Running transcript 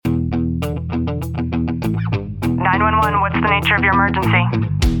the nature of your emergency?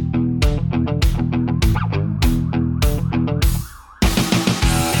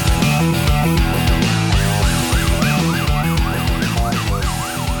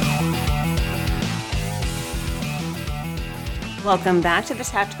 Welcome back to the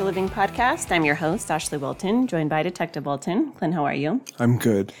Tactical Living Podcast. I'm your host, Ashley Wilton, joined by Detective Wilton. Clint, how are you? I'm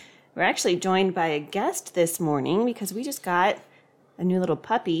good. We're actually joined by a guest this morning because we just got a new little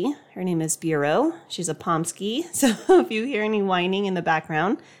puppy. Her name is Bureau. She's a Pomsky, so if you hear any whining in the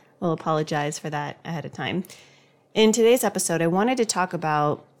background, we'll apologize for that ahead of time. In today's episode, I wanted to talk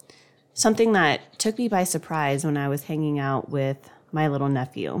about something that took me by surprise when I was hanging out with my little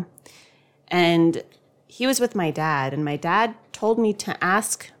nephew. And he was with my dad, and my dad told me to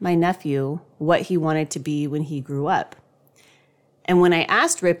ask my nephew what he wanted to be when he grew up. And when I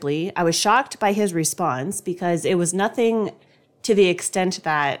asked Ripley, I was shocked by his response because it was nothing to the extent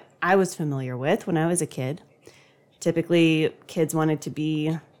that I was familiar with when I was a kid. Typically, kids wanted to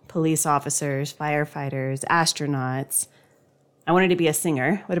be police officers, firefighters, astronauts. I wanted to be a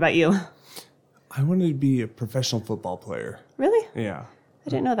singer. What about you? I wanted to be a professional football player. Really? Yeah. I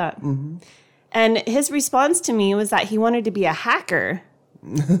didn't know that. Mm-hmm. And his response to me was that he wanted to be a hacker.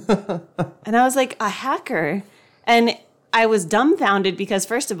 And I was like, a hacker? And I was dumbfounded because,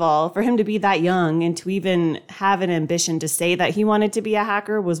 first of all, for him to be that young and to even have an ambition to say that he wanted to be a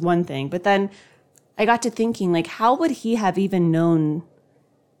hacker was one thing. But then I got to thinking, like, how would he have even known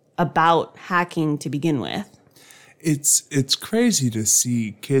about hacking to begin with? It's crazy to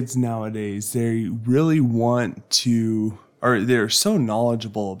see kids nowadays. They really want to, or they're so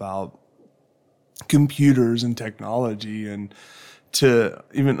knowledgeable about computers and technology, and to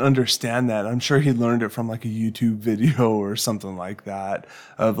even understand that, I'm sure he learned it from like a YouTube video or something like that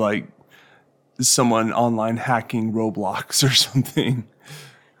of like someone online hacking Roblox or something.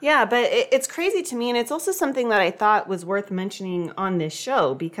 Yeah, but it's crazy to me, and it's also something that I thought was worth mentioning on this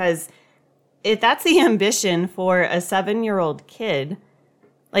show, because if that's the ambition for a 7-year-old kid,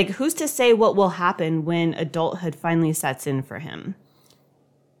 like, who's to say what will happen when adulthood finally sets in for him?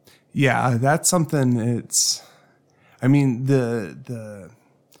 Yeah, that's something. The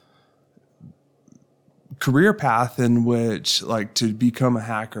career path in which, like, to become a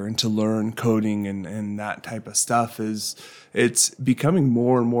hacker and to learn coding and that type of stuff it's becoming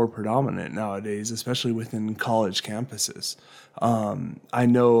more and more predominant nowadays, especially within college campuses. I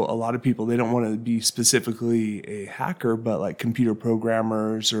know a lot of people, they don't want to be specifically a hacker, but like computer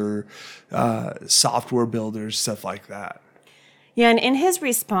programmers or software builders, stuff like that. Yeah, and in his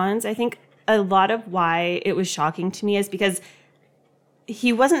response, I think a lot of why it was shocking to me is because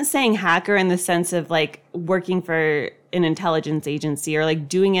he wasn't saying hacker in the sense of like working for an intelligence agency or like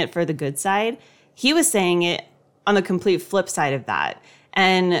doing it for the good side. He was saying it on the complete flip side of that.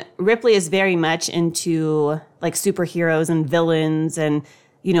 And Ripley is very much into like superheroes and villains and,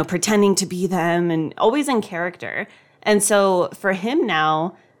 you know, pretending to be them and always in character. And so for him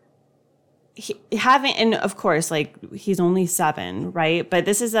now, and of course, like, he's only 7, right? But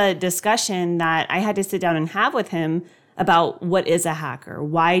this is a discussion that I had to sit down and have with him about what is a hacker?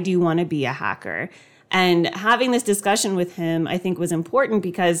 Why do you want to be a hacker? And having this discussion with him, I think, was important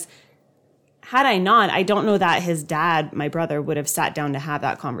because had I not, I don't know that his dad, my brother, would have sat down to have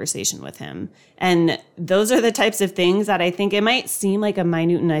that conversation with him. And those are the types of things that I think it might seem like a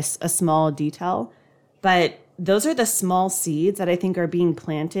minute and a small detail, but those are the small seeds that I think are being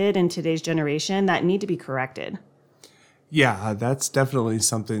planted in today's generation that need to be corrected. Yeah, that's definitely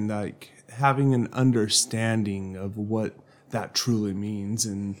something, like having an understanding of what that truly means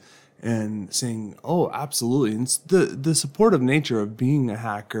and saying, oh, absolutely. And it's the supportive nature of being a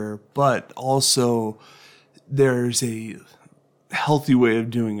hacker, but also there's a healthy way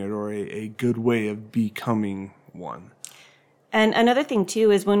of doing it, or a good way of becoming one. And another thing, too,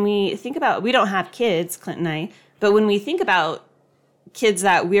 is when we think about, we don't have kids, Clint and I, but when we think about kids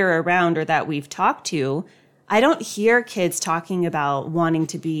that we're around or that we've talked to, I don't hear kids talking about wanting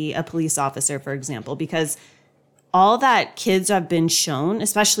to be a police officer, for example, because all that kids have been shown,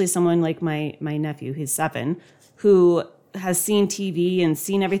 especially someone like my nephew, he's 7, who has seen TV and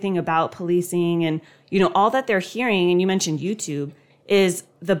seen everything about policing and, you know, all that they're hearing, and you mentioned YouTube, is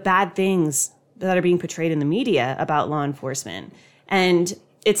the bad things that are being portrayed in the media about law enforcement. And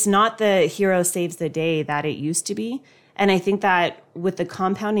it's not the hero saves the day that it used to be. And I think that with the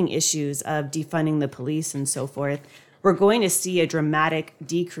compounding issues of defunding the police and so forth, we're going to see a dramatic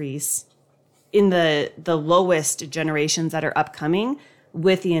decrease in the lowest generations that are upcoming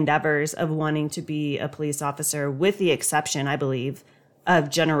with the endeavors of wanting to be a police officer, with the exception, I believe, of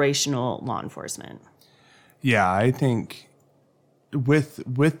generational law enforcement. Yeah, I think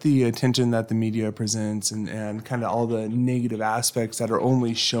with the attention that the media presents and kind of all the negative aspects that are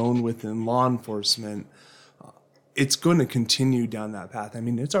only shown within law enforcement, it's going to continue down that path. I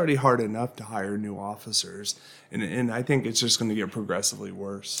mean, it's already hard enough to hire new officers, and I think it's just going to get progressively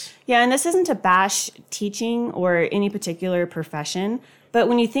worse. Yeah, and this isn't to bash teaching or any particular profession, but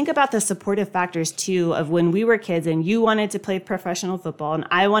when you think about the supportive factors, too, of when we were kids and you wanted to play professional football and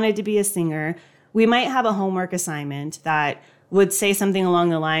I wanted to be a singer, we might have a homework assignment that would say something along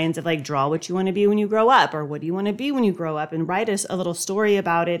the lines of like, draw what you want to be when you grow up, or what do you want to be when you grow up, and write a little story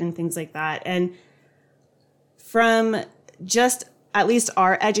about it and things like that. And from just at least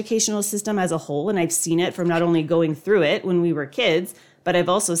our educational system as a whole, and I've seen it from not only going through it when we were kids, but I've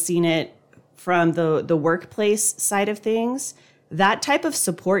also seen it from the workplace side of things, that type of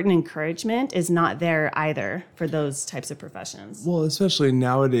support and encouragement is not there either for those types of professions. Well, especially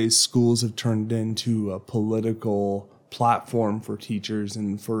nowadays, schools have turned into a political platform for teachers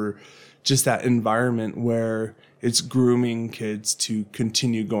and for just that environment where it's grooming kids to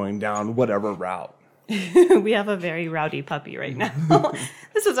continue going down whatever route. We have a very rowdy puppy right now.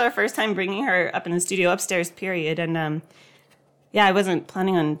 This is our first time bringing her up in the studio upstairs, period. And I wasn't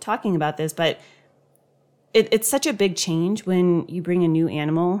planning on talking about this, but it's such a big change when you bring a new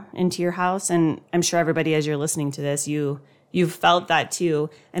animal into your house. And I'm sure everybody, as you're listening to this, you've felt that too.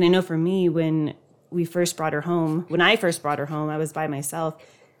 And I know for me, when I first brought her home, I was by myself.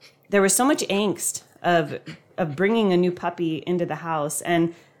 There was so much angst of bringing a new puppy into the house.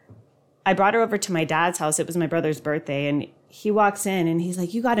 And I brought her over to my dad's house. It was my brother's birthday. And he walks in and he's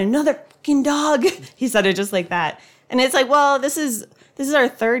like, "You got another fucking dog." He said it just like that. And it's like, well, this is our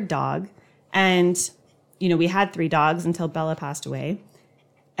third dog. And, we had 3 dogs until Bella passed away.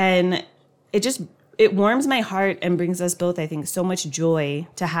 And it warms my heart and brings us both, I think, so much joy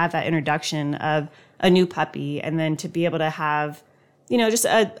to have that introduction of a new puppy, and then to be able to have, just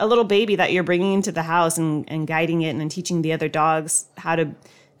a little baby that you're bringing into the house and guiding it and then teaching the other dogs how to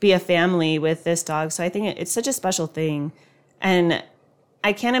be a family with this dog. So I think it's such a special thing. And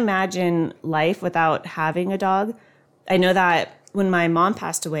I can't imagine life without having a dog. I know that when my mom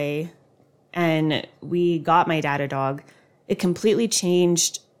passed away and we got my dad a dog, it completely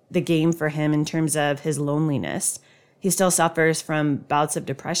changed the game for him in terms of his loneliness. He still suffers from bouts of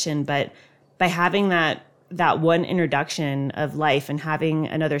depression, but by having that one introduction of life and having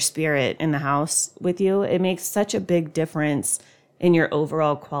another spirit in the house with you, it makes such a big difference in your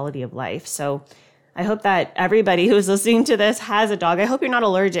overall quality of life. So I hope that everybody who's listening to this has a dog. I hope you're not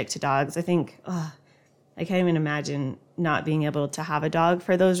allergic to dogs. I think, I can't even imagine not being able to have a dog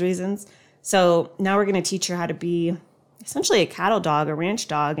for those reasons. So now we're going to teach her how to be essentially a cattle dog, a ranch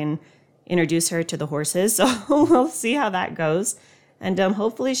dog, and introduce her to the horses. So we'll see how that goes. And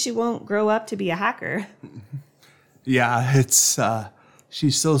hopefully she won't grow up to be a hacker. Yeah,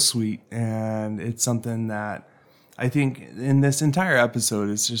 she's so sweet. And it's something that I think in this entire episode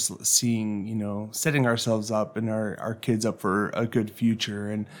is just seeing, setting ourselves up and our kids up for a good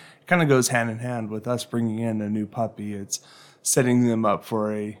future. And it kind of goes hand in hand with us bringing in a new puppy. It's setting them up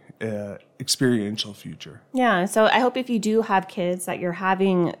for a experiential future. Yeah. So I hope if you do have kids that you're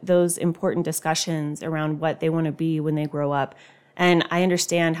having those important discussions around what they want to be when they grow up. And I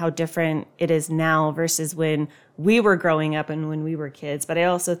understand how different it is now versus when we were growing up and when we were kids. But I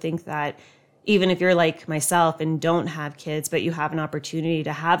also think that even if you're like myself and don't have kids, but you have an opportunity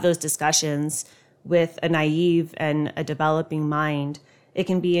to have those discussions with a naive and a developing mind, it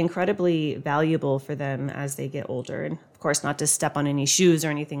can be incredibly valuable for them as they get older. And of course, not to step on any shoes or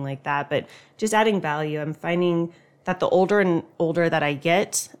anything like that, but just adding value. I'm finding that the older and older that I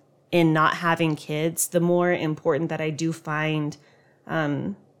get in not having kids, the more important that I do find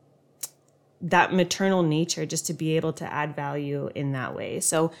that maternal nature, just to be able to add value in that way.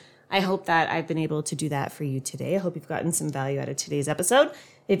 So I hope that I've been able to do that for you today. I hope you've gotten some value out of today's episode.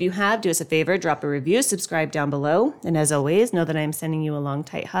 If you have, do us a favor, drop a review, subscribe down below. And as always, know that I'm sending you a long,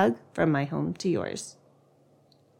 tight hug from my home to yours.